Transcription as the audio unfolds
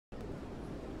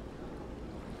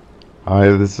Hi,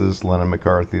 this is Lennon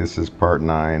McCarthy. This is part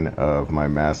 9 of my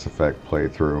Mass Effect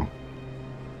playthrough.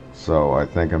 So I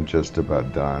think I'm just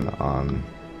about done on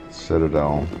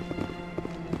Citadel.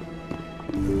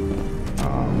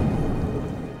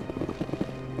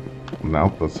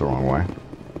 Nope, that's the wrong way.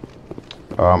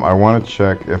 I want to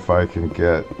check if I can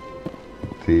get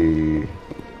the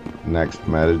next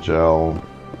metagel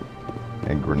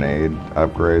and grenade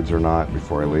upgrades or not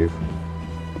before I leave.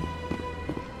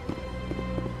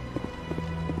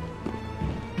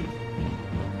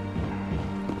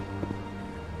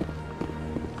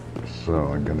 So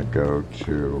I'm gonna go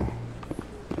to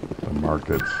the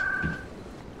markets.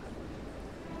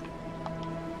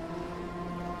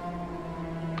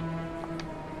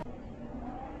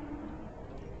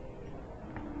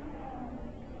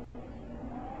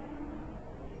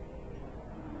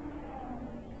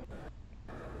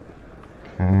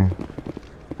 Okay.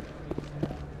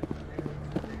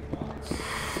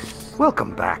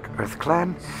 Welcome back, Earth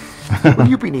Clan. Will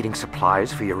you be needing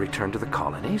supplies for your return to the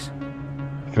colonies?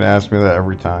 You can ask me that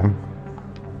every time.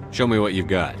 Show me what you've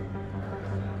got.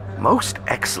 Most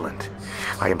excellent.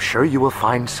 I am sure you will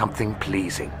find something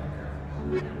pleasing.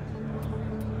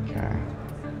 Okay.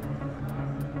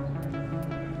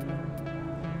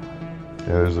 Yeah,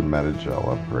 there's a metagel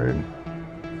upgrade.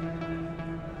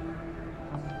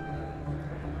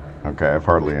 Okay, I have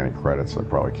hardly any credits, so I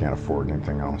probably can't afford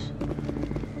anything else.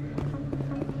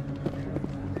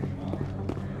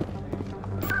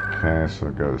 Okay,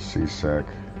 so go to CSEC.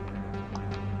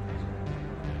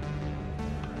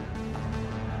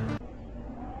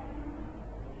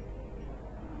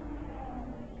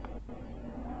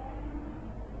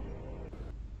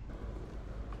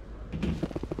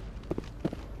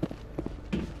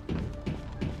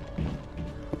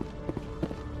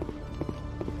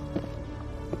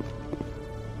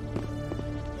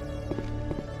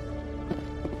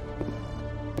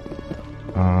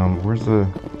 Where's the...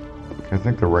 I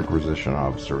think the requisition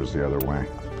officer was the other way.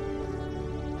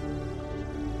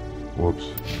 Whoops.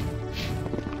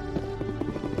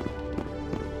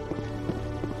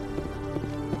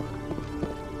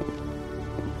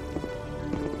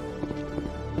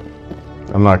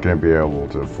 I'm not going to be able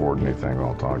to afford anything.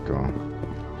 I'll talk to him.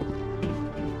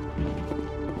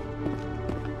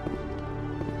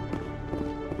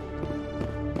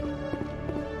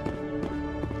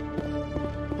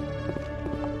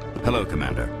 Hello,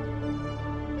 Commander.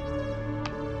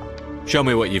 Show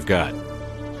me what you've got.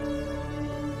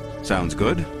 Sounds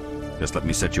good. Just let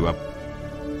me set you up.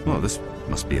 Oh, this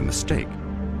must be a mistake.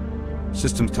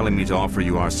 System's telling me to offer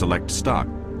you our select stock.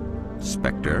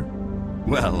 Spectre?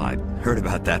 Well, I'd heard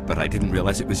about that, but I didn't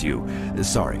realize it was you.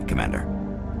 Sorry, Commander.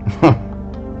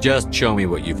 Just show me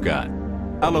what you've got.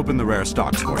 I'll open the rare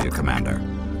stocks for you, Commander.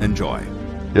 Enjoy.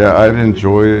 Yeah, I'd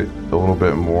enjoy it a little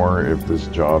bit more if this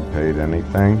job paid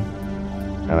anything,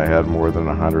 and I had more than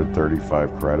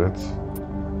 135 credits.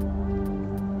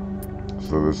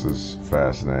 So this is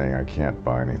fascinating. I can't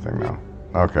buy anything now.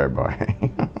 Okay, bye.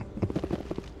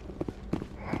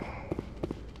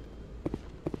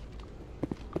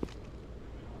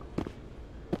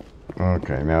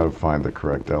 Okay, now to find the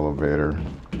correct elevator.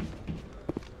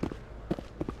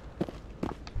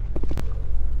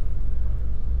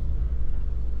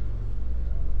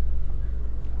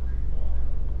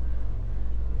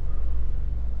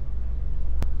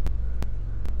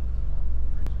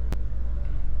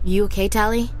 You okay,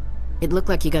 Tally? It looked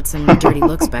like you got some dirty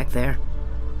looks back there.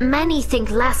 Many think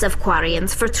less of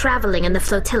Quarians for traveling in the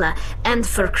flotilla and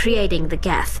for creating the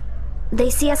Geth. They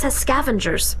see us as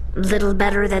scavengers, little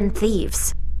better than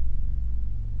thieves.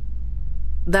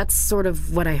 That's sort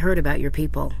of what I heard about your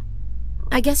people.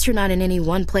 I guess you're not in any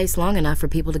one place long enough for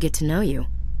people to get to know you.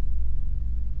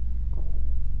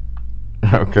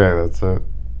 Okay, that's it.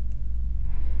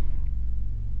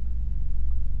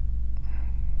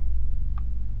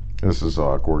 This is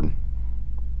awkward.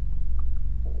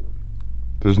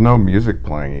 There's no music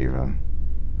playing even.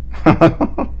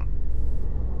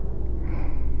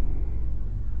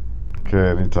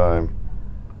 Okay, anytime.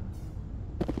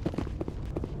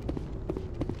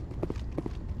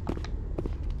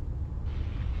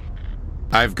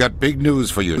 I've got big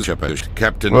news for you, Shepard.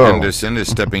 Captain Whoa. Anderson is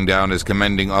stepping down as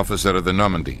commanding officer of the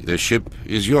Normandy. The ship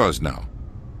is yours now.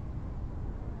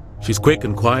 She's quick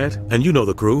and quiet, and you know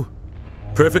the crew.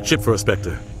 Perfect ship for a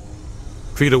Spectre.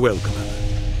 Treat her well, Commander.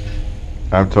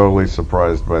 I'm totally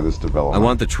surprised by this development. I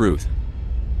want the truth.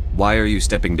 Why are you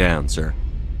stepping down, sir?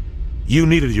 You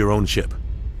needed your own ship.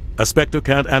 A Spectre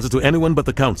can't answer to anyone but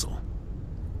the Council.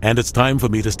 And it's time for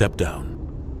me to step down.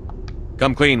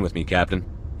 Come clean with me, Captain.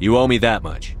 You owe me that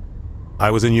much.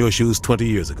 I was in your shoes 20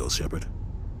 years ago, Shepard.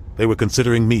 They were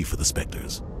considering me for the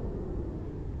Spectres.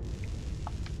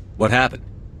 What happened?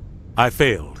 I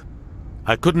failed.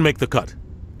 I couldn't make the cut.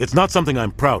 It's not something I'm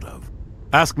proud of.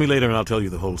 Ask me later and I'll tell you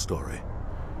the whole story.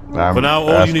 For now,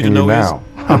 all you need to know is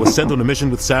I was sent on a mission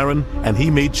with Saren, and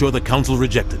he made sure the Council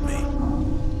rejected me.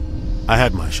 I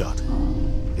had my shot.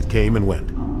 It came and went.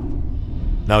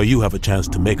 Now you have a chance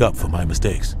to make up for my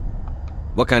mistakes.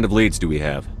 What kind of leads do we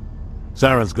have?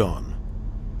 Saren's gone.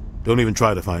 Don't even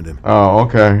try to find him. Oh,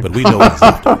 okay. But we know what he's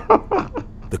after.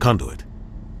 The conduit.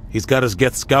 He's got his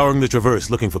Geth scouring the Traverse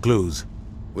looking for clues.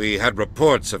 We had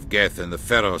reports of Geth in the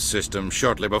Pharos system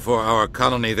shortly before our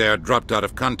colony there dropped out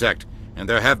of contact, and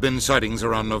there have been sightings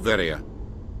around Noveria.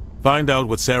 Find out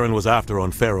what Saren was after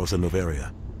on Pharos and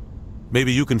Noveria.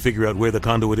 Maybe you can figure out where the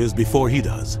conduit is before he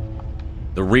does.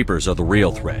 The Reapers are the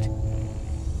real threat.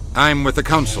 I'm with the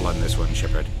Council on this one,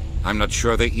 Shepard. I'm not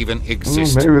sure they even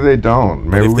exist. Maybe they don't.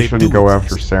 Maybe we shouldn't go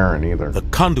after Saren either. The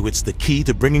conduit's the key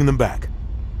to bringing them back.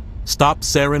 Stop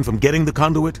Saren from getting the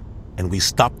conduit, and we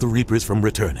stop the Reapers from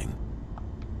returning.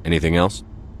 Anything else?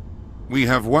 We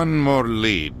have one more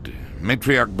lead.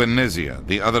 Matriarch Benezia,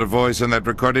 the other voice in that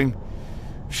recording.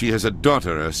 She has a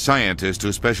daughter, a scientist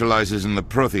who specializes in the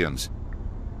Protheans.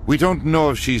 We don't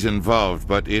know if she's involved,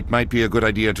 but it might be a good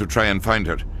idea to try and find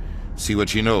her. See what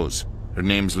she knows. Her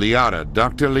name's Liara,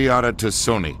 Dr. Liara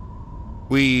Tassoni.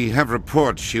 We have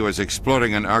reports she was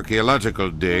exploring an archaeological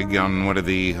dig on one of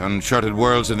the uncharted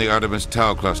worlds in the Artemis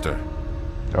Tau cluster.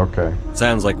 Okay.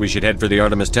 Sounds like we should head for the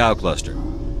Artemis Tau cluster.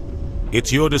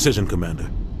 It's your decision,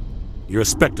 Commander. You're a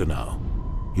Spectre now.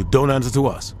 You don't answer to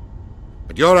us.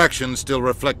 But your actions still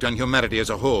reflect on humanity as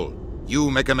a whole. You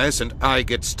make a mess and I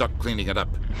get stuck cleaning it up.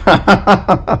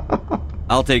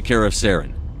 I'll take care of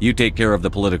Saren. You take care of the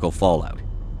political fallout.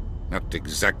 Not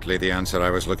exactly the answer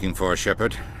I was looking for,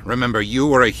 Shepard. Remember, you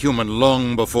were a human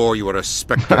long before you were a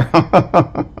Spectre.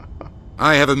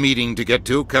 I have a meeting to get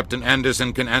to. Captain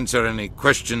Anderson can answer any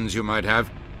questions you might have.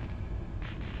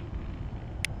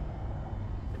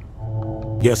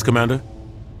 Yes, Commander?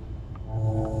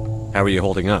 How are you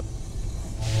holding up?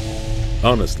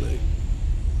 Honestly,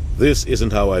 this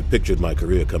isn't how I pictured my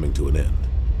career coming to an end.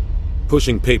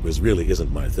 Pushing papers really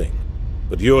isn't my thing.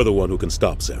 But you're the one who can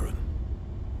stop Saren.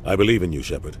 I believe in you,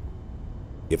 Shepard.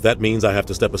 If that means I have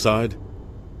to step aside,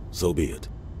 so be it.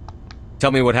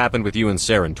 Tell me what happened with you and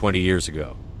Saren 20 years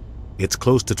ago. It's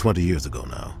close to 20 years ago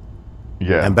now.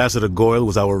 Yeah. Ambassador Goyle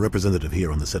was our representative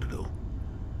here on the Citadel.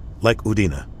 Like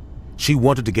Udina, she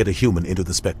wanted to get a human into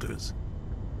the Spectres.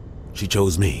 She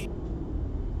chose me.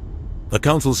 The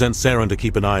Council sent Saren to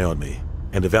keep an eye on me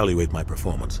and evaluate my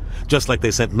performance, just like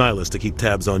they sent Nihilus to keep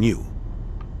tabs on you.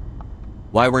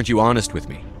 Why weren't you honest with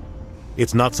me?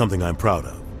 It's not something I'm proud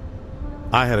of.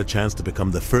 I had a chance to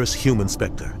become the first human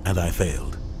Spectre, and I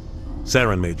failed.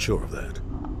 Saren made sure of that.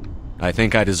 I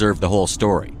think I deserve the whole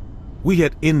story. We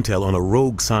had intel on a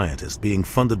rogue scientist being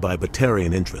funded by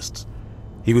Batarian interests.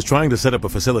 He was trying to set up a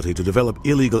facility to develop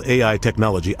illegal AI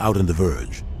technology out in the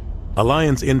Verge.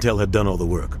 Alliance intel had done all the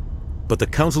work, but the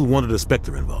Council wanted a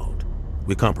Spectre involved.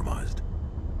 We compromised.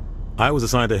 I was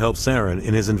assigned to help Saren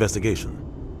in his investigation.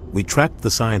 We tracked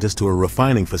the scientist to a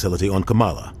refining facility on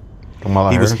Kamala.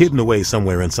 He was hidden away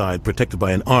somewhere inside, protected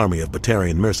by an army of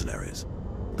Batarian mercenaries.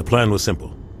 The plan was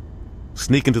simple.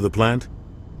 Sneak into the plant,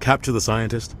 capture the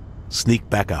scientist, sneak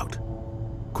back out.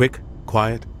 Quick,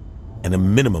 quiet, and a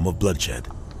minimum of bloodshed.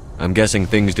 I'm guessing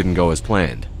things didn't go as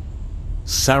planned.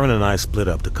 Saren and I split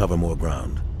up to cover more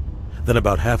ground. Then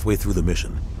about halfway through the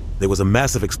mission, there was a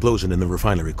massive explosion in the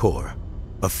refinery core.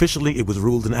 Officially, it was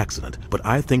ruled an accident, but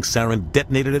I think Saren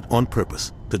detonated it on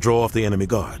purpose to draw off the enemy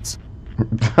guards.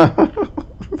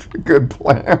 That's a good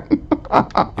plan.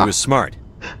 He was smart.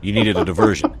 You needed a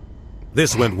diversion.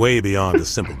 This went way beyond a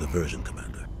simple diversion,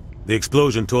 Commander. The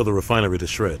explosion tore the refinery to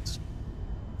shreds.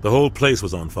 The whole place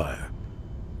was on fire.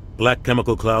 Black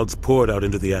chemical clouds poured out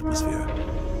into the atmosphere.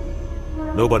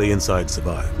 Nobody inside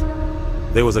survived.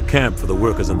 There was a camp for the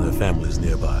workers and their families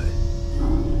nearby.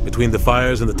 Between the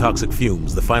fires and the toxic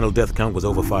fumes, the final death count was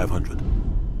over 500.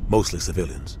 Mostly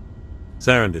civilians.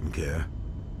 Saren didn't care.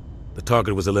 The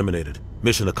target was eliminated.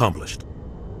 Mission accomplished.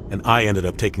 And I ended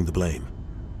up taking the blame.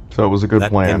 So it was a good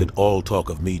plan. That ended all talk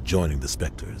of me joining the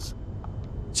Spectres.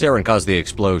 Saren caused the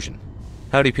explosion.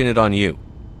 How'd he pin it on you?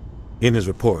 In his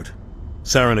report,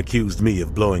 Saren accused me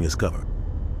of blowing his cover.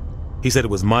 He said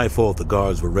it was my fault the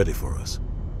guards were ready for us.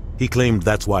 He claimed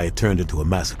that's why it turned into a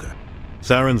massacre.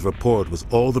 Saren's report was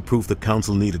all the proof the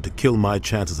Council needed to kill my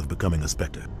chances of becoming a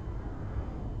Spectre.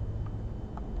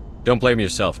 Don't blame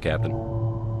yourself, Captain.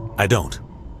 I don't.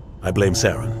 I blame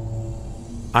Saren.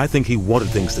 I think he wanted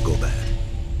things to go bad.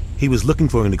 He was looking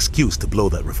for an excuse to blow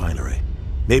that refinery.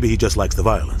 Maybe he just likes the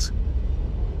violence.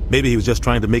 Maybe he was just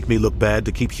trying to make me look bad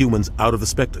to keep humans out of the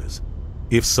Spectres.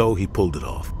 If so, he pulled it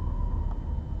off.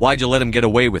 Why'd you let him get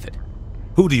away with it?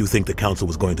 Who do you think the Council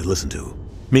was going to listen to?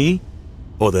 Me?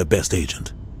 Or their best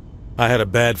agent? I had a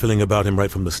bad feeling about him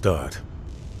right from the start.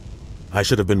 I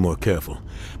should have been more careful.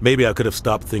 Maybe I could have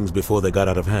stopped things before they got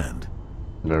out of hand.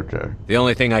 Okay. The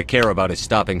only thing I care about is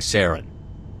stopping Saren.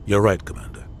 You're right,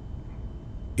 Commander.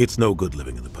 It's no good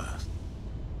living in the past.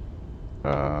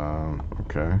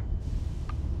 Okay.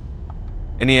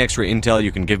 Any extra intel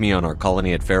you can give me on our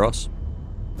colony at Pharos?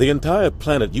 The entire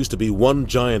planet used to be one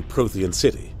giant Prothean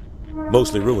city.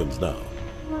 Mostly ruins now.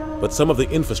 But some of the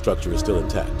infrastructure is still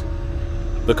intact.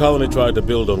 The colony tried to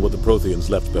build on what the Protheans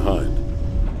left behind.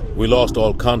 We lost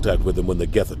all contact with them when the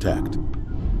Geth attacked.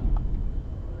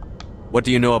 What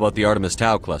do you know about the Artemis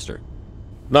Tau cluster?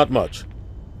 Not much.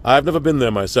 I've never been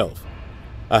there myself.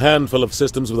 A handful of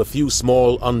systems with a few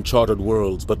small, uncharted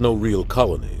worlds, but no real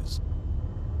colonies.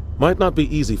 Might not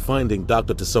be easy finding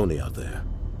Dr. Tassoni out there.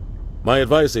 My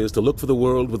advice is to look for the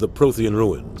world with the Prothean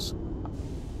ruins.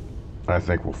 I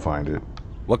think we'll find it.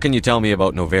 What can you tell me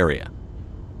about Novaria?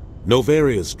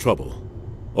 Novaria's trouble.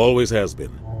 Always has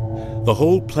been. The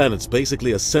whole planet's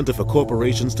basically a center for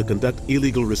corporations to conduct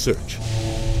illegal research.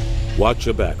 Watch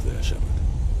your back there, Shepard.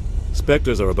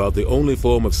 Spectres are about the only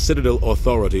form of Citadel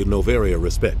authority Novaria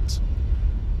respects.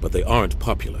 But they aren't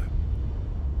popular.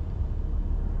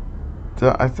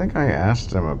 I think I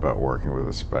asked him about working with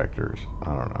the Spectres.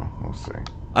 I don't know. We'll see.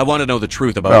 I want to know the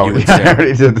truth about you and I Sarah.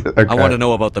 already did that. Okay. I want to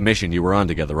know about the mission you were on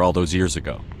together all those years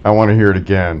ago. I want to hear it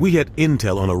again. We had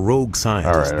intel on a rogue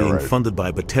scientist being funded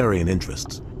by Batarian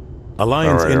interests.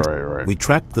 Alliance We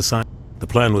tracked the scientist. The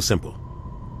plan was simple.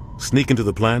 Sneak into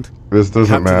the plant. This doesn't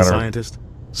capture matter. The scientist.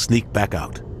 Sneak back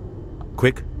out.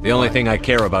 Quick. The only thing I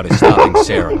care about is stopping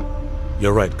Sarah.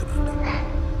 You're right,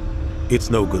 Commander. It's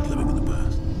no good living in the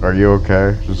past. Are you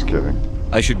okay? Just kidding.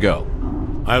 I should go.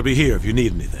 I'll be here if you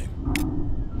need anything.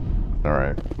 All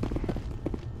right.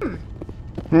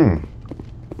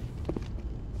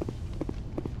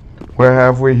 What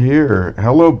have we here?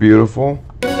 Hello, beautiful.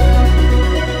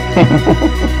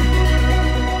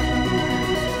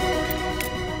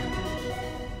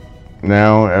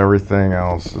 Now everything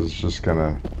else is just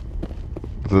gonna...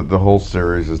 The whole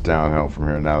series is downhill from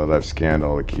here now that I've scanned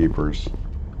all the keepers.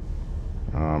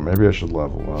 Maybe I should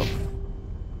level up.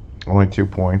 Only 2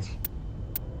 points.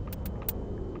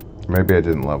 Maybe I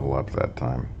didn't level up that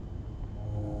time.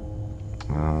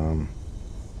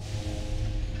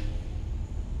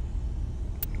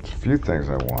 There's a few things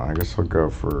I want. I guess I'll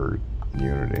go for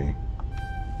Unity.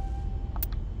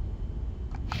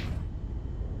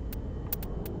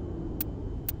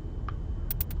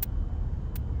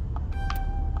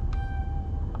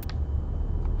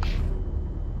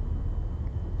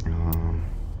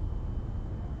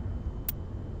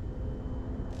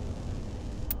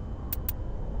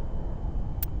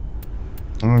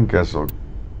 I guess I'll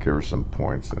give her some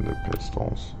points into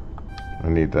pistols. I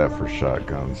need that for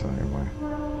shotguns anyway.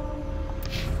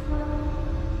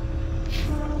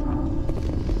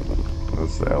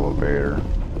 That's the elevator.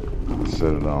 The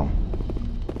Citadel.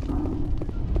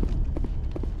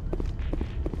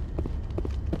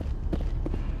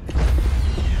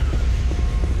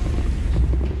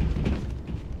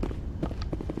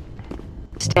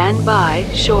 Stand by,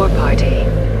 shore party.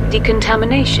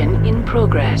 Decontamination in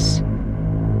progress.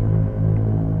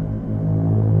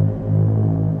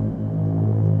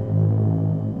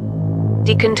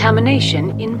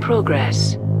 Decontamination in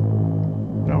progress.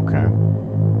 Okay.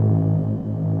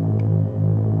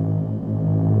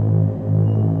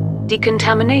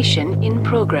 Decontamination in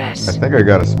progress. I think I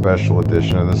got a special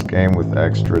edition of this game with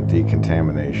extra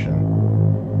decontamination.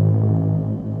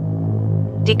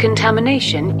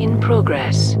 Decontamination in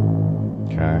progress.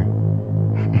 Okay.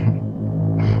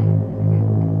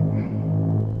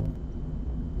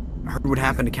 I heard what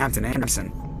happened to Captain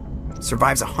Anderson.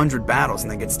 Survives 100 battles and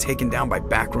then gets taken down by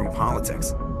backroom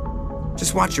politics.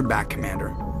 Just watch your back,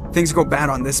 Commander. Things go bad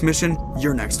on this mission,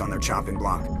 you're next on their chopping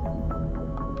block.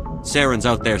 Saren's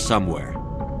out there somewhere,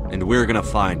 and we're gonna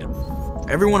find him.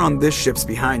 Everyone on this ship's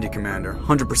behind you, Commander.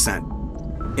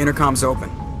 100%. Intercom's open.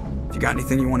 If you got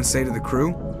anything you want to say to the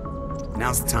crew,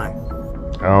 now's the time.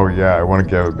 Oh yeah, I want to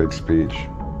give a big speech.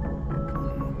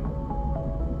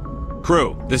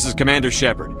 Crew, this is Commander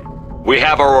Shepard. We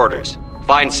have our orders.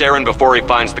 Find Saren before he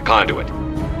finds the conduit.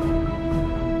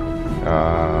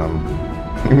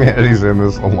 Humanity's in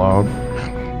this alone.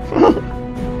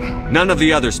 None of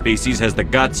the other species has the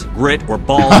guts, grit, or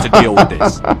balls to deal with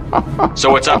this.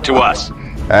 So it's up to us.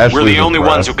 Ashley's We're the only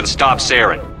impressed. ones who can stop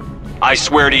Saren. I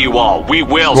swear to you all, we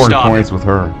will Scored stop points him. with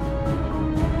her.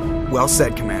 Well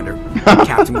said, Commander.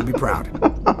 Captain will be proud.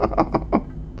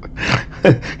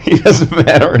 He doesn't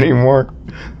matter anymore.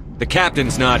 The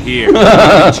captain's not here.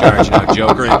 I'm in charge now,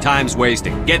 Joker, and time's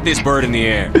wasting. Get this bird in the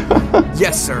air.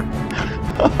 Yes, sir.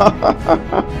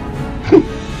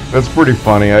 That's pretty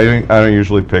funny. I don't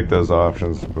usually pick those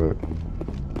options, but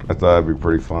I thought it'd be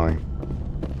pretty funny.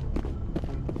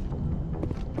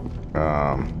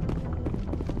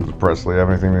 Does Presley have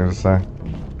anything to say?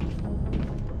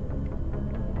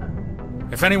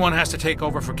 If anyone has to take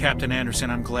over for Captain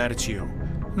Anderson, I'm glad it's you.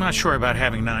 I'm not sure about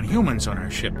having non-humans on our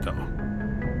ship, though.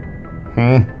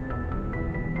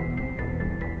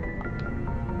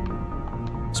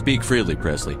 Speak freely,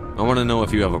 Presley. I want to know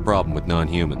if you have a problem with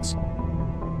non-humans.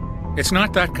 It's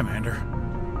not that, Commander.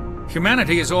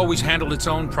 Humanity has always handled its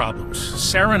own problems.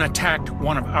 Saren attacked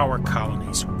one of our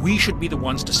colonies. We should be the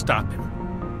ones to stop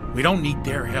him. We don't need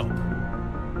their help.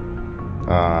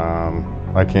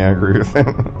 I can't agree with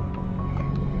him.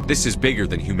 This is bigger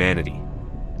than humanity.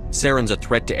 Saren's a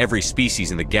threat to every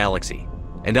species in the galaxy,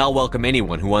 and I'll welcome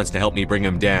anyone who wants to help me bring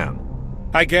him down.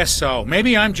 I guess so.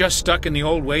 Maybe I'm just stuck in the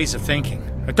old ways of thinking.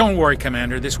 But don't worry,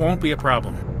 Commander. This won't be a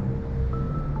problem.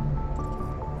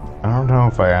 I don't know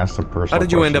if I asked him personally. How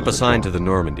did you end up assigned to the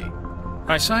Normandy?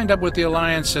 I signed up with the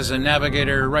Alliance as a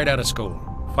navigator right out of school,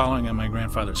 following in my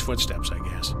grandfather's footsteps, I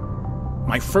guess.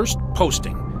 My first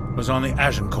posting was on the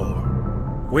Agincourt.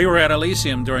 We were at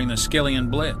Elysium during the Skillian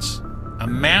Blitz. A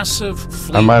massive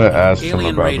fleet of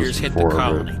alien raiders hit the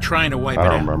colony, trying to wipe it out.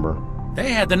 I don't remember.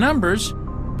 They had the numbers,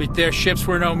 but their ships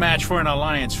were no match for an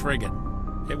Alliance frigate.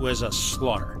 It was a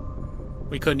slaughter.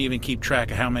 We couldn't even keep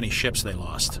track of how many ships they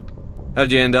lost.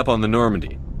 How'd you end up on the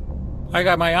Normandy? I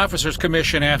got my officer's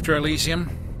commission after Elysium.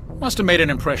 Must have made an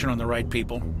impression on the right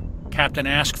people. Captain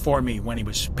asked for me when he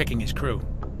was picking his crew.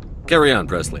 Carry on,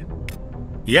 Presley.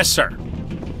 Yes, sir.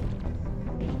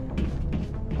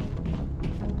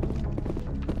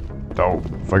 Oh,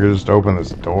 if I could just open this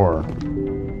door.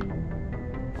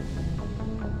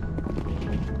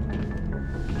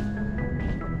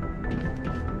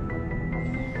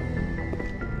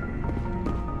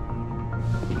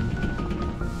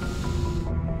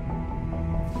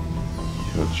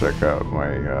 Let's check out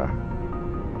my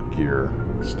gear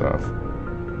stuff.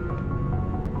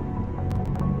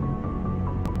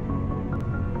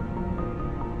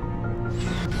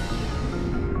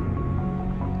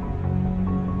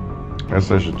 I guess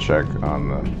I should check on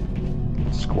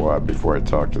the squad before I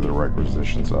talk to the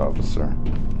requisitions officer.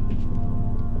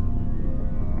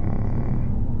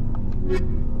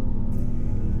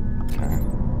 Okay.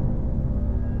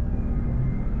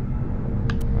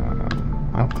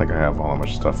 I don't think I have all that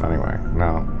much stuff anyway.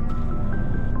 No.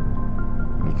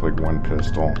 It's like one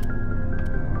pistol.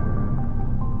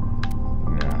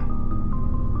 Yeah.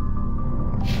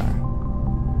 Okay.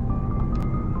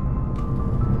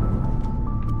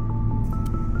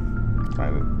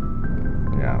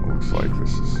 Yeah, it looks like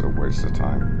this is a waste of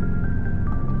time.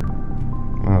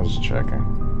 I was checking.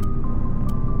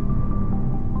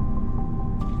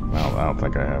 Well, I don't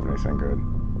think I have anything good.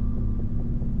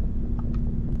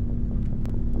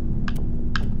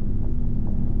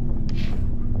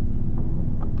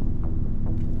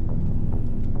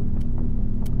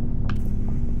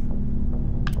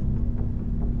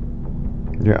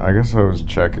 Yeah, I guess I was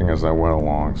checking as I went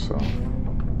along, so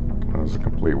it was a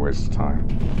complete waste of time.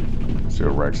 Let's see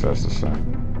what Rex has to say.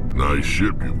 Nice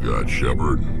ship you've got,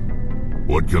 Shepard.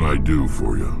 What can I do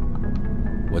for you?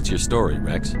 What's your story,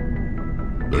 Rex?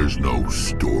 There's no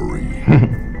story.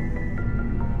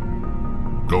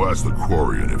 Go ask the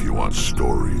Quarian if you want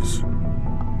stories.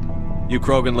 You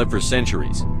Krogan lived for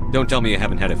centuries. Don't tell me you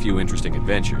haven't had a few interesting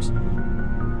adventures.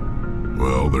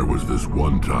 Well, there was this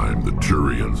one time the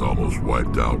Turians almost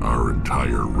wiped out our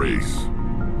entire race.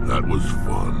 That was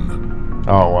fun.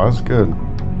 Oh, it was? Good.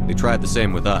 They tried the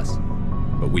same with us,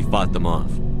 but we fought them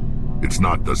off. It's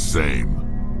not the same.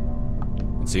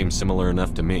 It seems similar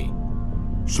enough to me.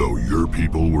 So your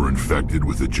people were infected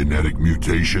with a genetic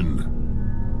mutation?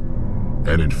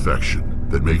 An infection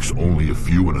that makes only a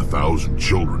few in 1,000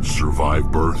 children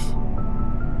survive birth?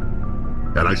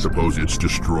 And I suppose it's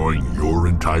destroying your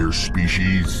entire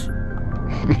species?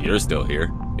 You're still here.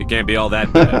 It can't be all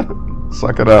that bad.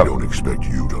 Suck it up. I don't expect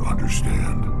you to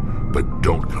understand, but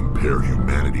don't compare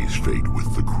humanity's fate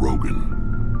with the Krogan.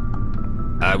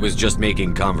 I was just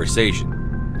making conversation.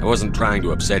 I wasn't trying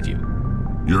to upset you.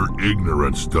 Your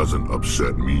ignorance doesn't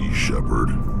upset me, Shepard.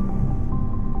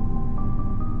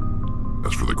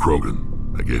 As for the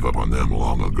Krogan, I gave up on them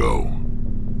long ago.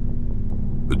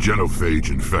 The genophage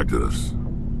infected us,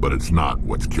 but it's not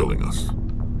what's killing us.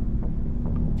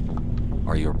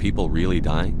 Are your people really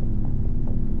dying?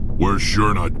 We're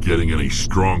sure not getting any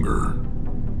stronger.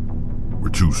 We're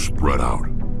too spread out.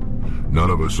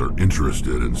 None of us are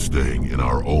interested in staying in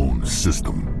our own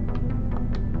system.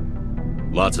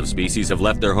 Lots of species have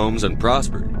left their homes and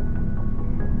prospered.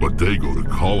 But they go to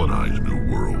colonize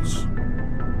new worlds.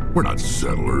 We're not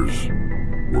settlers.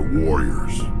 We're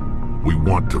warriors. We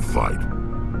want to fight.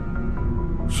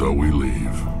 So we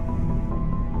leave.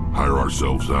 Hire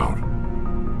ourselves out.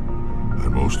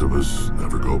 And most of us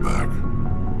never go back.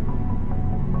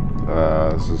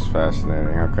 This is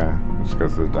fascinating. Okay, let's go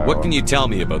through the dialogue. What can you tell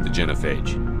me about the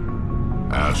genophage?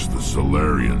 Ask the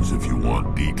Solarians if you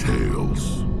want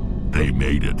details. They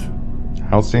made it. I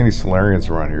don't see any Solarians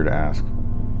around here to ask.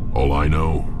 All I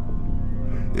know,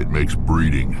 it makes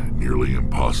breeding nearly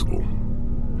impossible.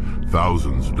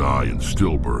 Thousands die in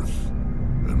stillbirth,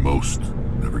 and most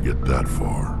never get that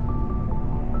far.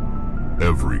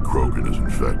 Every Krogan is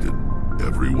infected.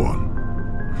 Every one.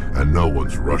 And no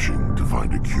one's rushing to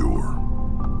find a cure.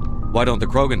 Why don't the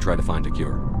Krogan try to find a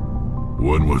cure?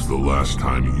 When was the last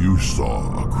time you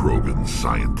saw a Krogan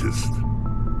scientist?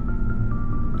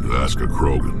 You ask a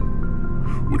Krogan,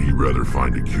 would he rather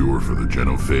find a cure for the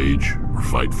genophage or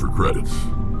fight for credits?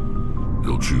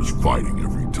 He'll choose fighting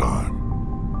every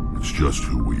time. It's just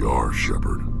who we are,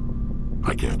 Shepard.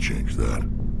 I can't change that.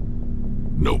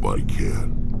 Nobody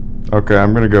can. Okay,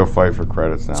 I'm gonna go fight for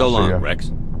credits now. So long,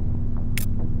 Rex.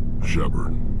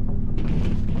 Shepard.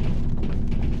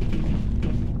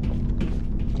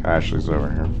 Ashley's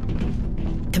over here.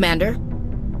 Commander?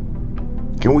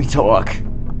 Can we talk?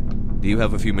 Do you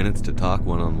have a few minutes to talk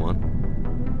one-on-one?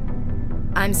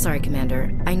 I'm sorry,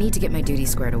 Commander. I need to get my duty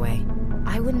squared away.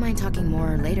 I wouldn't mind talking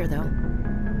more later, though.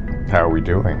 How are we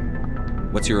doing?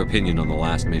 What's your opinion on the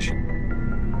last mission?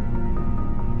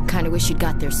 Kinda wish you'd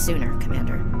got there sooner,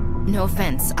 Commander. No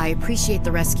offense, I appreciate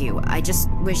the rescue. I just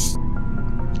wish...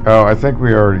 Oh, I think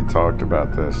we already talked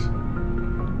about this.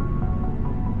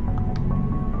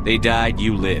 They died,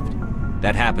 you lived.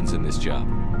 That happens in this job.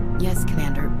 Yes,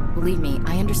 Commander. Believe me,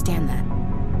 I understand that.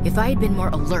 If I had been more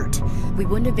alert, we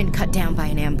wouldn't have been cut down by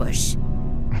an ambush.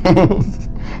 I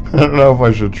don't know if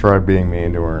I should try being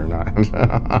mean to her or not.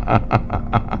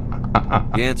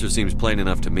 The answer seems plain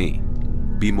enough to me.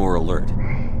 Be more alert.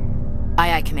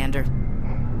 Aye, aye, Commander.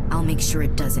 I'll make sure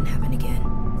it doesn't happen again.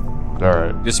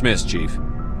 Alright. Dismissed, Chief.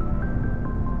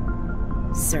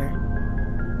 Sir.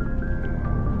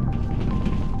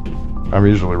 I'm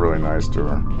usually really nice to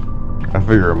her. I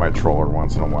figure I might troll her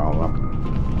once in a while, though.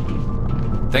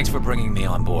 Thanks for bringing me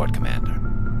on board, Commander.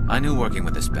 I knew working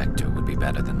with a Spectre would be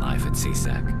better than life at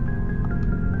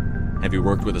CSEC. Have you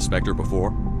worked with a Spectre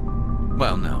before?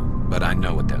 Well, no, but I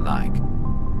know what they're like.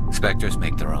 Spectres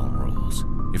make their own rules.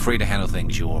 You're free to handle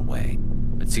things your way.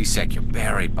 At CSEC, you're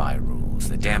buried by rules.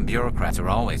 The damn bureaucrats are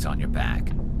always on your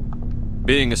back.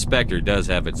 Being a Spectre does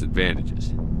have its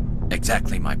advantages.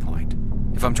 Exactly my point.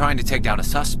 If I'm trying to take down a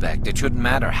suspect, it shouldn't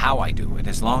matter how I do it,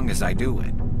 as long as I do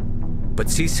it. But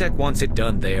CSEC wants it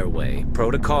done their way.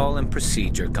 Protocol and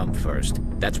procedure come first.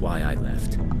 That's why I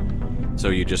left. So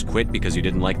you just quit because you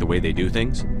didn't like the way they do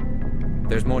things?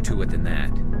 There's more to it than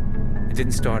that. It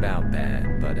didn't start out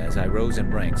bad, but as I rose in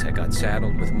ranks, I got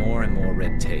saddled with more and more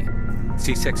red tape.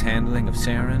 CSEC's handling of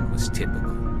Saren was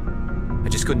typical. I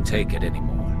just couldn't take it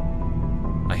anymore.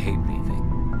 I hate leaving.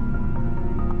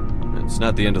 It's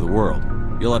not the end of the world.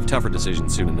 You'll have tougher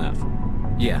decisions soon enough.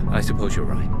 Yeah, I suppose you're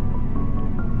right.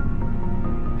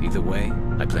 Either way,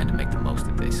 I plan to make the most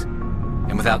of this.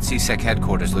 And without CSEC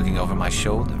headquarters looking over my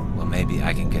shoulder, well, maybe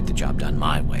I can get the job done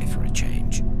my way for a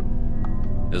change.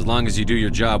 As long as you do your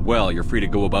job well, you're free to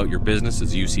go about your business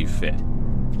as you see fit.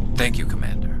 Thank you,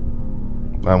 Commander.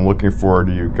 I'm looking forward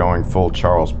to you going full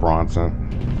Charles Bronson.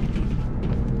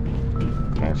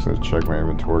 Actually, let's check my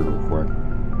inventory real quick.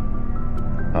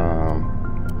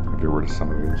 Get rid of some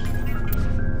of these.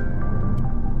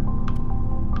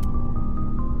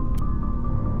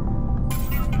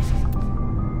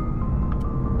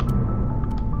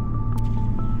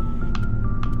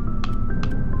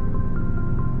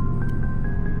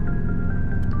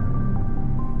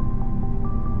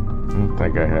 I don't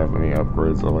think I have any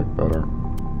upgrades I like better.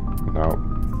 Nope.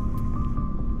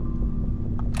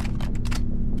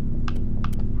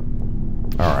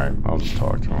 Alright, I'll just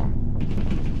talk to him.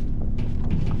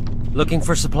 Looking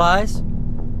for supplies?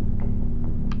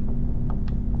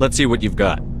 Let's see what you've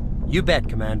got. You bet,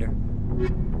 Commander.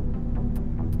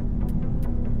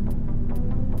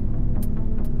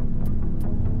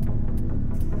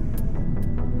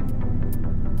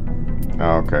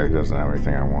 Okay, he doesn't have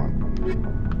anything I want.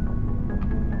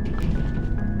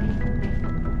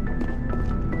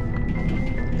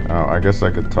 Oh, I guess I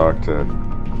could talk to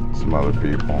some other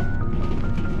people.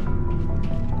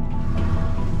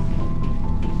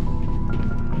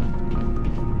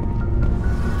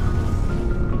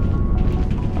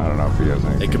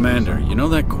 Commander, you know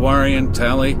that Quarian,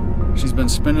 Tally? She's been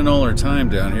spending all her time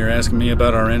down here asking me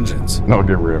about our engines. No,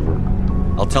 get rid of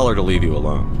her. I'll tell her to leave you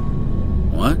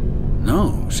alone. What?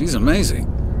 No, she's amazing.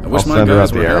 I wish I'll my send her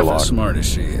guys out the were half airlock. as smart as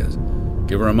she is.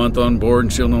 Give her a month on board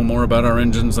and she'll know more about our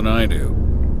engines than I do.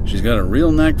 She's got a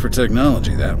real knack for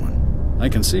technology, that one. I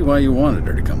can see why you wanted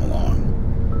her to come along.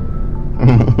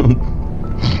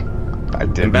 I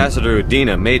didn't. Ambassador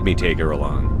Udina made me take her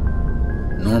along.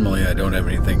 Normally I don't have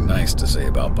anything nice to say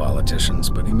about politicians,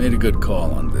 but he made a good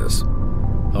call on this.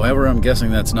 However, I'm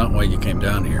guessing that's not why you came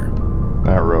down here.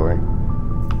 Not really.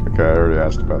 Okay, I already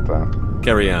asked about that.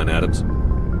 Carry on, Adams.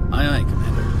 Aye, aye,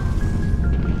 Commander.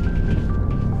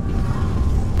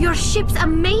 Your ship's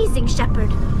amazing,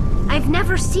 Shepard. I've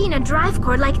never seen a drive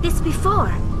core like this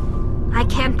before. I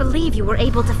can't believe you were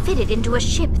able to fit it into a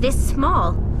ship this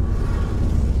small.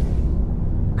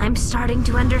 I'm starting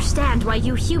to understand why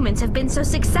you humans have been so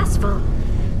successful.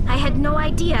 I had no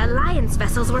idea Alliance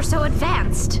vessels were so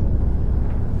advanced.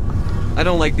 I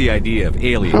don't like the idea of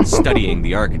aliens studying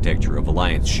the architecture of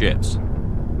Alliance ships.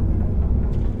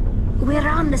 We're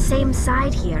on the same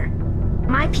side here.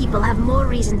 My people have more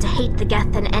reason to hate the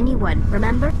Geth than anyone,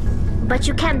 remember? But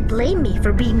you can't blame me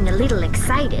for being a little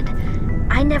excited.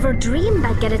 I never dreamed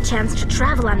I'd get a chance to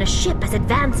travel on a ship as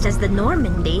advanced as the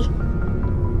Normandy.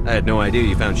 I had no idea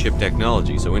you found ship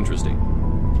technology so interesting.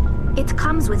 It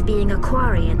comes with being a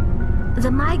Quarian. The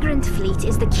migrant fleet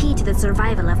is the key to the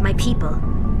survival of my people.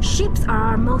 Ships are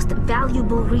our most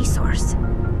valuable resource.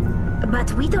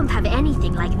 But we don't have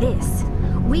anything like this.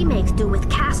 We make do with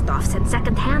cast-offs and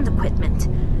second-hand equipment.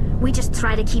 We just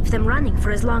try to keep them running for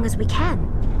as long as we can.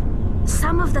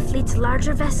 Some of the fleet's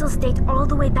larger vessels date all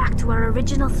the way back to our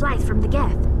original flight from the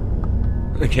Geth.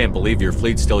 I can't believe your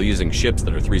fleet's still using ships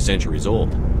that are 3 centuries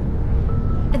old.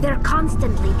 They're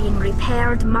constantly being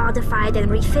repaired, modified,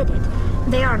 and refitted.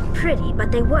 They aren't pretty,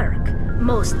 but they work.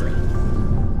 Mostly.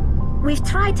 We've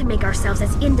tried to make ourselves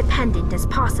as independent as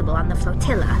possible on the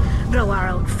flotilla. Grow our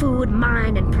own food,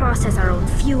 mine, and process our own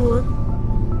fuel.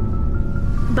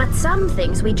 But some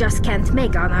things we just can't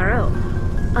make on our own.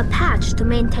 A patch to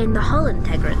maintain the hull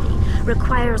integrity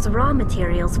requires raw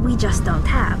materials we just don't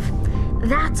have.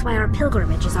 That's why our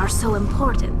pilgrimages are so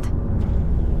important.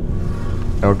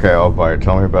 Okay, I'll buy it.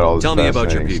 Tell me about all this Tell me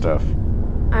about your fascinating people.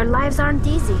 stuff. Our lives aren't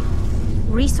easy.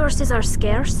 Resources are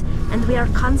scarce, and we are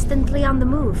constantly on the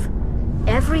move.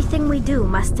 Everything we do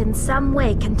must in some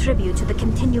way contribute to the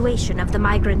continuation of the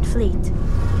migrant fleet.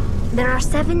 There are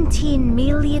 17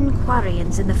 million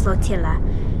Quarians in the flotilla,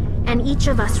 and each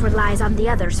of us relies on the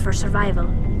others for survival.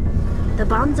 The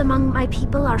bonds among my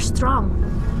people are strong.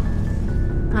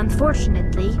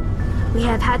 Unfortunately, we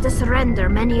have had to surrender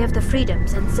many of the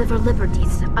freedoms and civil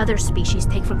liberties other species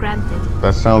take for granted.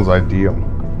 That sounds ideal.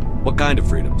 What kind of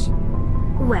freedoms?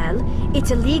 Well,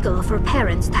 it's illegal for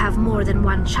parents to have more than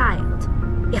one child.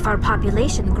 If our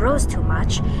population grows too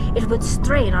much, it would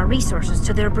strain our resources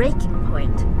to their breaking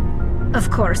point. Of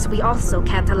course, we also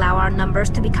can't allow our numbers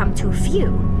to become too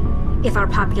few. If our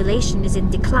population is in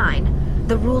decline,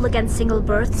 the rule against single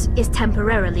births is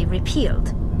temporarily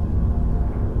repealed.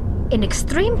 In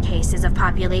extreme cases of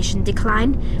population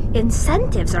decline,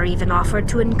 incentives are even offered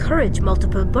to encourage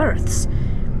multiple births,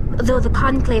 though the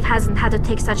Conclave hasn't had to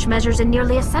take such measures in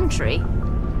nearly a century.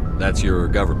 That's your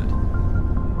government.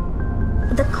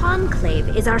 The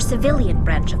Conclave is our civilian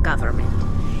branch of government.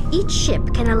 Each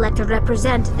ship can elect a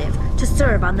representative to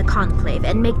serve on the Conclave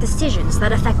and make decisions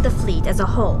that affect the fleet as a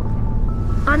whole.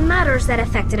 On matters that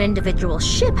affect an individual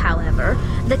ship, however,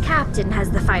 the captain has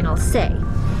the final say.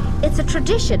 It's a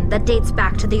tradition that dates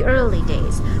back to the early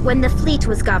days, when the fleet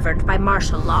was governed by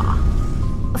martial law.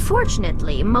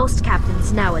 Fortunately, most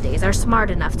captains nowadays are smart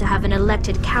enough to have an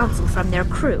elected council from their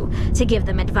crew to give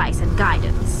them advice and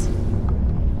guidance.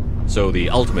 So the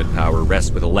ultimate power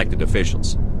rests with elected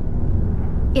officials.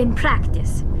 In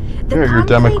practice, the Yeah, you're Conclave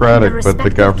democratic, and but the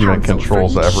respective government council for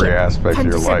controls each every ship aspect of tend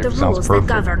your to set life. the Sounds rules perfect.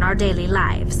 that govern our daily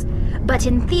lives. But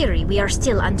in theory, we are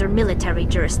still under military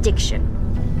jurisdiction.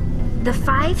 The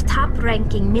 5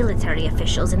 top-ranking military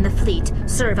officials in the fleet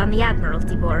serve on the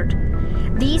Admiralty Board.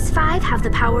 These 5 have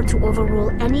the power to overrule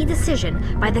any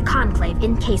decision by the Conclave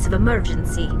in case of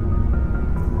emergency.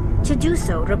 To do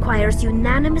so requires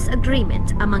unanimous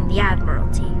agreement among the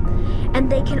Admiralty,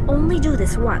 and they can only do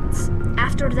this once.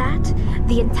 After that,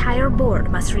 the entire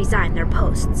board must resign their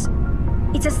posts.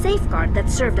 It's a safeguard that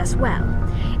served us well.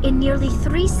 In nearly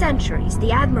 3 centuries,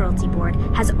 the Admiralty Board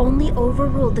has only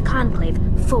overruled the Conclave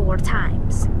 4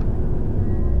 times.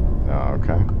 Oh,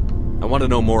 okay. I want to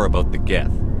know more about the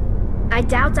Geth. I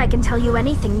doubt I can tell you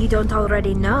anything you don't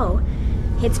already know.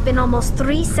 It's been almost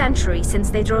 3 centuries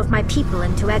since they drove my people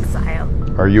into exile.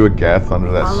 Are you a Geth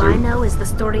under that All suit? I know is the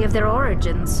story of their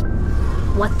origins.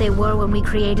 What they were when we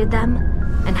created them,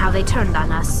 and how they turned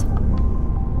on us.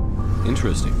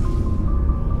 Interesting.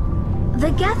 The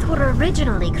Geth were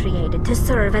originally created to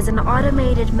serve as an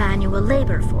automated manual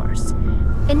labor force.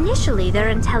 Initially, their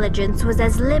intelligence was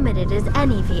as limited as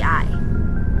any VI.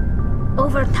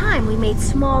 Over time, we made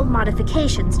small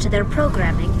modifications to their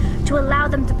programming to allow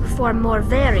them to perform more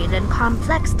varied and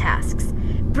complex tasks,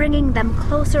 bringing them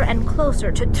closer and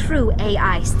closer to true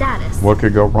AI status. What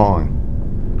could go wrong?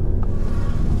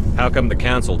 How come the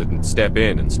Council didn't step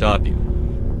in and stop you?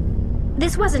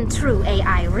 This wasn't true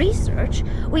AI research.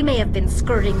 We may have been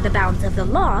skirting the bounds of the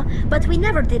law, but we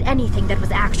never did anything that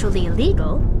was actually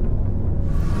illegal.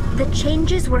 The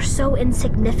changes were so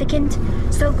insignificant,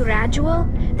 so gradual,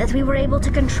 that we were able to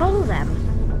control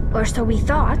them. Or so we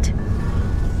thought.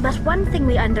 But one thing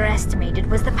we underestimated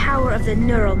was the power of the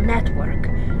neural network.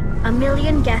 A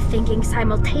million Geth thinking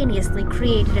simultaneously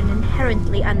created an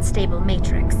inherently unstable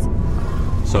matrix.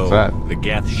 So, the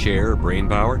Geth share brain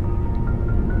power?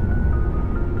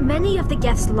 Many of the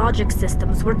Geth's logic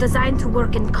systems were designed to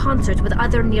work in concert with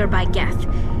other nearby Geth.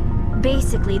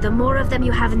 Basically, the more of them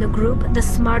you have in the group, the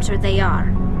smarter they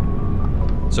are.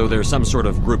 So there's some sort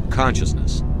of group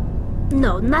consciousness?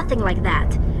 No, nothing like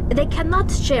that. They cannot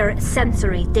share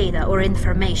sensory data or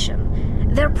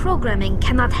information. Their programming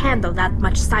cannot handle that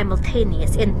much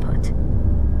simultaneous input.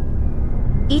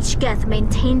 Each Geth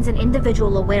maintains an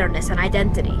individual awareness and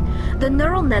identity. The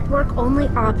neural network only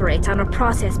operates on a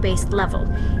process-based level.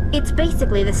 It's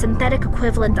basically the synthetic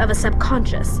equivalent of a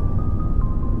subconscious.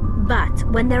 But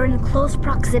when they're in close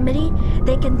proximity,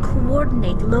 they can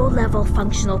coordinate low-level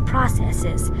functional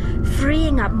processes,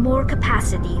 freeing up more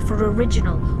capacity for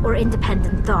original or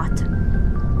independent thought.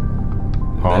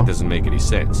 That doesn't make any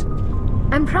sense.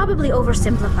 I'm probably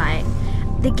oversimplifying.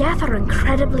 The Geth are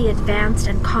incredibly advanced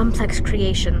and complex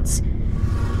creations.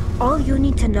 All you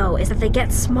need to know is that they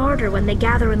get smarter when they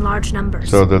gather in large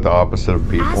numbers. So they're the opposite of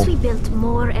people? As we built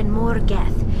more and more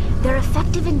Geth, their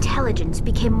effective intelligence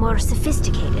became more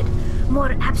sophisticated,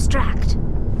 more abstract.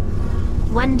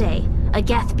 One day, a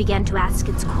Geth began to ask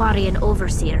its Quarian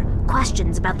overseer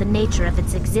questions about the nature of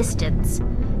its existence.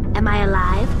 Am I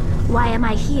alive? Why am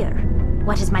I here?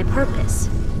 What is my purpose?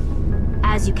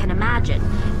 As you can imagine,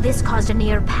 this caused a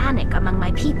near panic among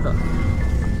my people.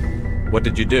 What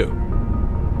did you do?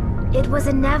 It was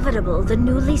inevitable the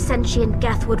newly sentient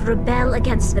Geth would rebel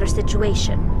against their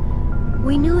situation.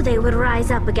 We knew they would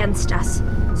rise up against us,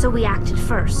 so we acted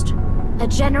first. A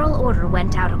general order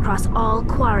went out across all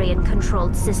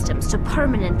Quarian-controlled systems to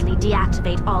permanently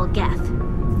deactivate all Geth.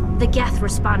 The Geth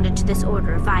responded to this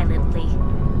order violently.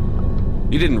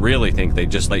 You didn't really think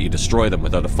they'd just let you destroy them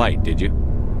without a fight, did you?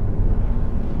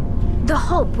 The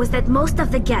hope was that most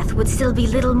of the Geth would still be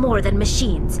little more than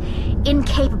machines,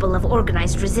 incapable of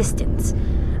organized resistance.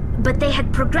 But they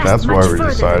had progressed much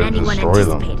further than anyone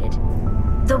anticipated.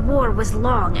 The war was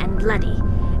long and bloody.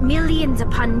 Millions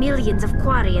upon millions of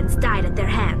Quarians died at their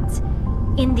hands.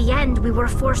 In the end, we were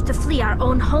forced to flee our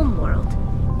own homeworld.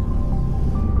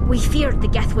 We feared the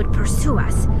Geth would pursue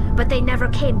us, but they never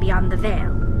came beyond the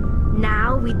Veil.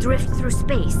 Now we drift through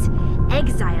space,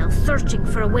 exile, searching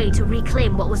for a way to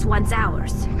reclaim what was once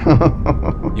ours.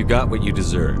 You got what you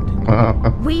deserved.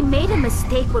 We made a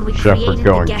mistake when we created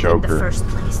the Geth in the first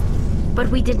place. But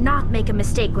we did not make a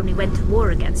mistake when we went to war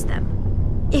against them.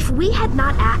 If we had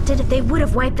not acted, they would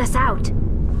have wiped us out.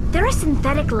 They're a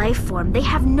synthetic life form. They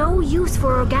have no use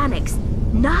for organics.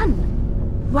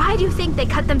 None. Why do you think they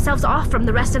cut themselves off from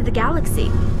the rest of the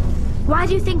galaxy? Why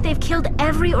do you think they've killed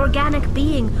every organic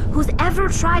being who's ever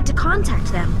tried to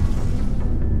contact them?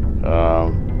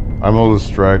 I'm a little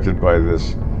distracted by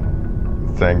this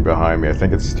thing behind me. I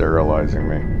think it's sterilizing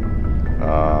me.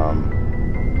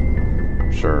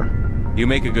 Sure. You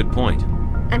make a good point.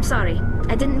 I'm sorry.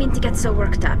 I didn't mean to get so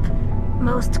worked up.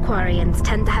 Most Quarians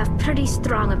tend to have pretty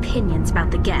strong opinions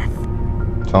about the Geth.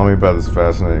 Tell me about this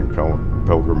fascinating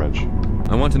pilgrimage.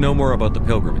 I want to know more about the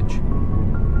pilgrimage.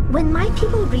 When my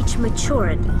people reach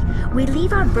maturity, we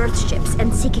leave our birth ships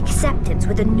and seek acceptance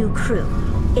with a new crew.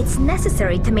 It's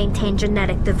necessary to maintain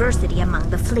genetic diversity among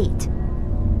the fleet.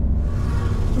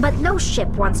 But no ship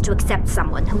wants to accept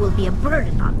someone who will be a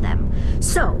burden on them.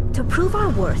 So, to prove our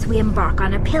worth, we embark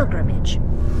on a pilgrimage.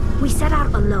 We set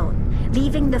out alone,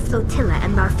 leaving the flotilla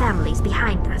and our families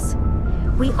behind us.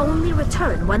 We only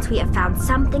return once we have found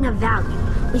something of value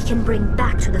we can bring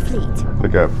back to the fleet.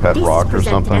 Like a pet rock or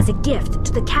something? This is presented as a gift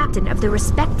to the captain of the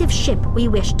respective ship we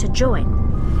wish to join.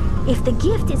 If the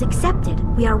gift is accepted,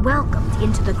 we are welcomed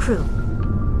into the crew.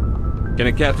 Can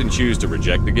a captain choose to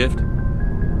reject the gift?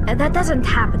 That doesn't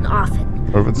happen often.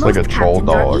 Or if it's Most like a troll captains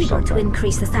doll are or eager something. to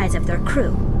increase the size of their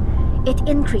crew. It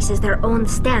increases their own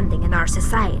standing in our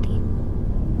society.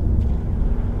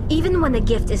 Even when a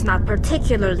gift is not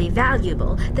particularly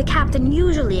valuable, the captain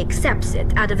usually accepts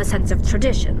it out of a sense of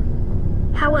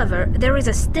tradition. However, there is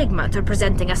a stigma to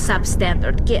presenting a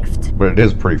substandard gift. But it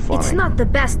is pretty funny. It's not the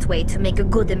best way to make a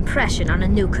good impression on a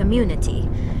new community.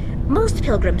 Most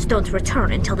pilgrims don't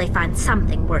return until they find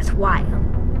something worthwhile.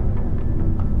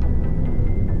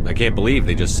 I can't believe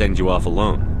they just send you off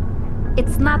alone.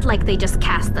 It's not like they just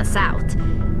cast us out.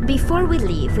 Before we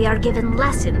leave, we are given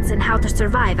lessons in how to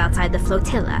survive outside the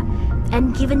flotilla,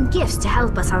 and given gifts to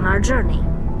help us on our journey.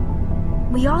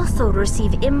 We also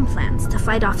receive implants to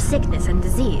fight off sickness and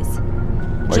disease.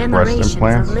 Like Generations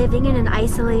implants? of living in an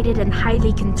isolated and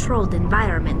highly controlled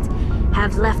environment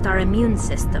have left our immune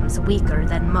systems weaker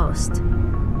than most.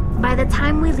 By the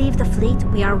time we leave the fleet,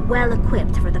 we are well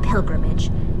equipped for the pilgrimage.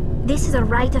 This is a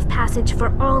rite of passage for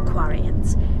all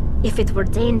Quarians. If it were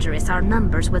dangerous, our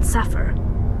numbers would suffer.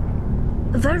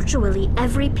 Virtually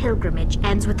every pilgrimage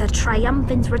ends with a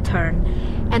triumphant return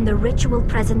and the ritual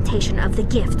presentation of the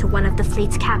gift to one of the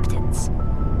fleet's captains.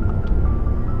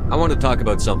 I want to talk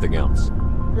about something else.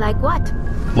 Like what?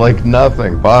 Like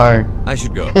nothing. Bye. I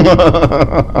should go.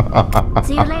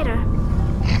 See you later.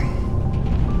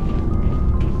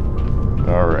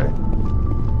 Alright.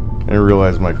 I didn't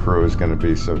realize my crew was going to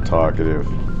be so talkative.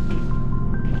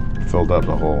 Filled up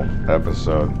the whole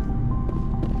episode.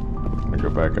 I'm gonna go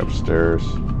back upstairs.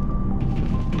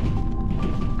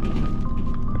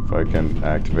 If I can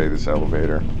activate this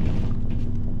elevator.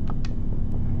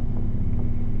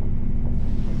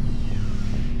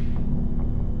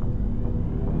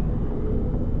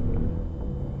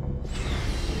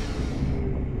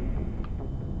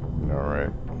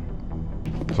 Alright.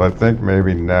 So I think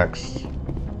maybe next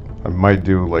I might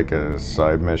do like a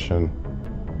side mission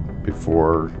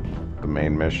before the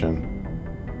main mission.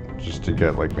 Just to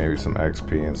get like maybe some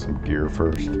XP and some gear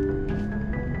first.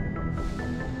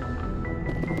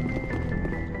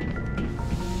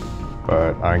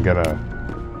 But I'm gonna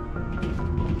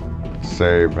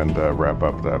save and wrap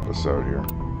up the episode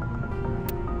here.